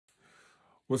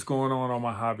What's going on all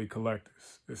my hobby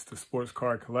collectors? It's the Sports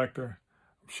Card Collector.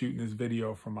 I'm shooting this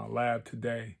video from my lab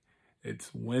today.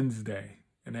 It's Wednesday,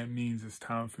 and that means it's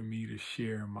time for me to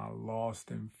share my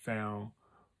lost and found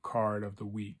card of the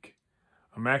week.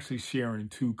 I'm actually sharing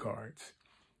two cards.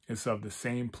 It's of the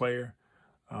same player.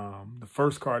 The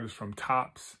first card is from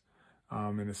Topps,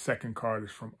 and the second card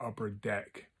is from Upper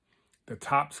Deck. The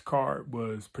Topps card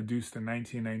was produced in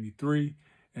 1993,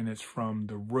 and it's from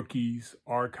the Rookies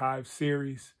Archive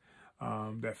series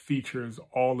that features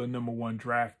all the #1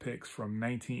 draft picks from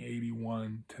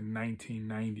 1981 to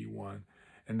 1991.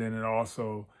 And then it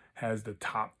also has the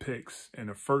top picks in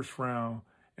the first round,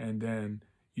 and then,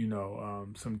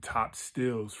 some top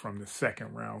steals from the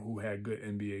second round who had good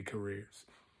NBA careers.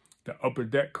 The Upper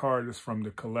Deck card is from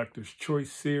the Collector's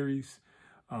Choice series,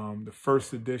 the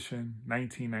first edition,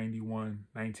 1991,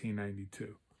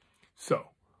 1992. So,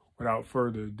 without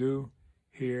further ado,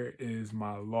 here is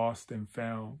my lost and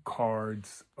found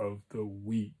cards of the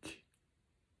week.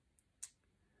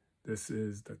 This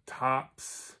is the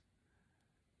Topps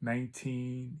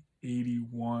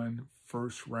 1981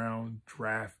 first round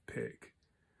draft pick.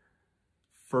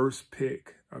 First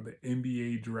pick of the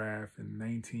NBA draft in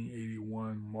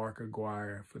 1981, Mark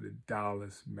Aguirre for the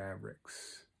Dallas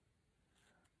Mavericks.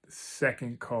 The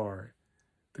second card,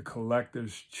 the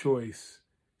Collector's Choice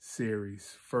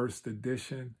series, first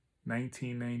edition,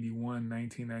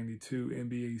 1991-1992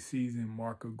 NBA season,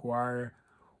 Mark Aguirre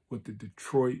with the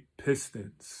Detroit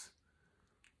Pistons.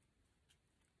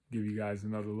 Give you guys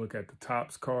another look at the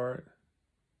Topps card.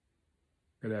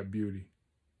 Look at that beauty.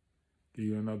 Give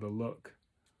you another look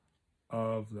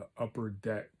of the Upper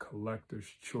Deck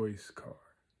Collector's Choice card.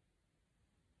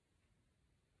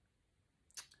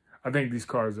 I think these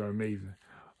cards are amazing.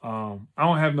 I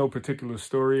don't have no particular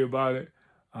story about it,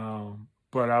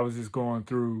 but I was just going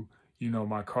through,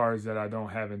 my cards that I don't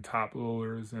have in top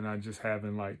loaders, and I just have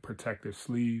in like protective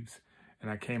sleeves, and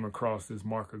I came across this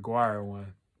Mark Aguirre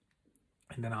one,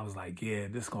 and then I was like, yeah,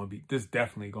 this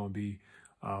definitely gonna be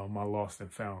my lost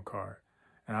and found card.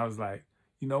 And I was like,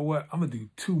 you know what? I'm gonna do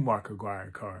two Mark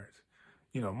Aguirre cards.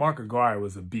 Mark Aguirre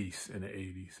was a beast in the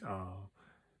 80s.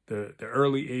 The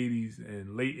early 80s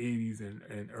and late 80s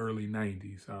and early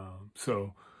 90s.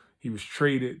 So he was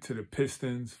traded to the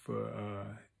Pistons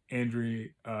for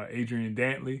Adrian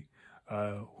Dantley,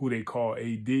 who they call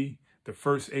AD, the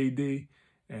first AD.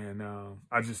 And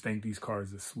I just think these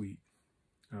cards are sweet.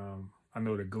 I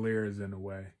know the glare is in the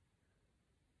way.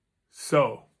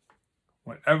 So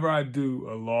whenever I do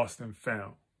a lost and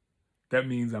found, that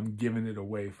means I'm giving it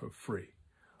away for free.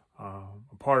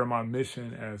 A part of my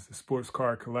mission as a sports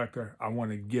card collector, I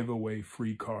want to give away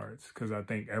free cards because I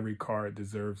think every card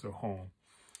deserves a home.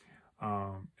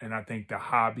 And I think the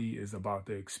hobby is about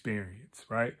the experience,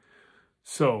 right?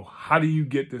 So how do you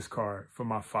get this card for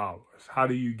my followers? How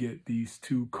do you get these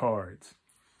two cards?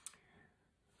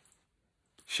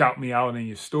 Shout me out in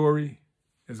your story.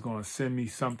 It's going to send me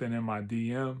something in my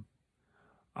DM.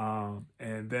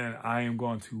 And then I am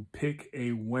going to pick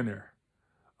a winner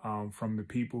from the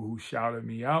people who shouted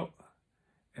me out.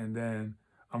 And then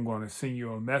I'm going to send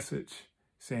you a message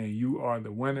saying you are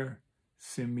the winner.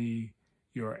 Send me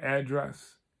your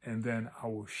address, and then I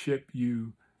will ship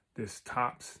you this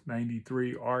Topps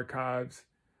 93 Archives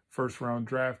first round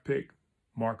draft pick,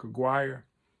 Mark Aguirre,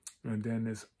 and then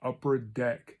this Upper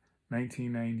Deck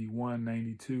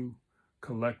 1991-92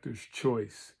 Collector's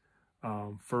Choice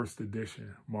first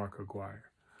edition, Mark Aguirre.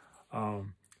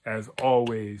 As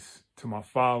always, to my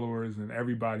followers and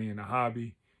everybody in the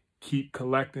hobby, keep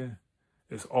collecting.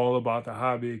 It's all about the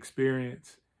hobby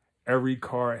experience. Every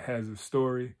card has a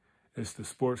story. It's the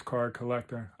Sports Card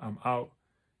Collector. I'm out.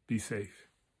 Be safe.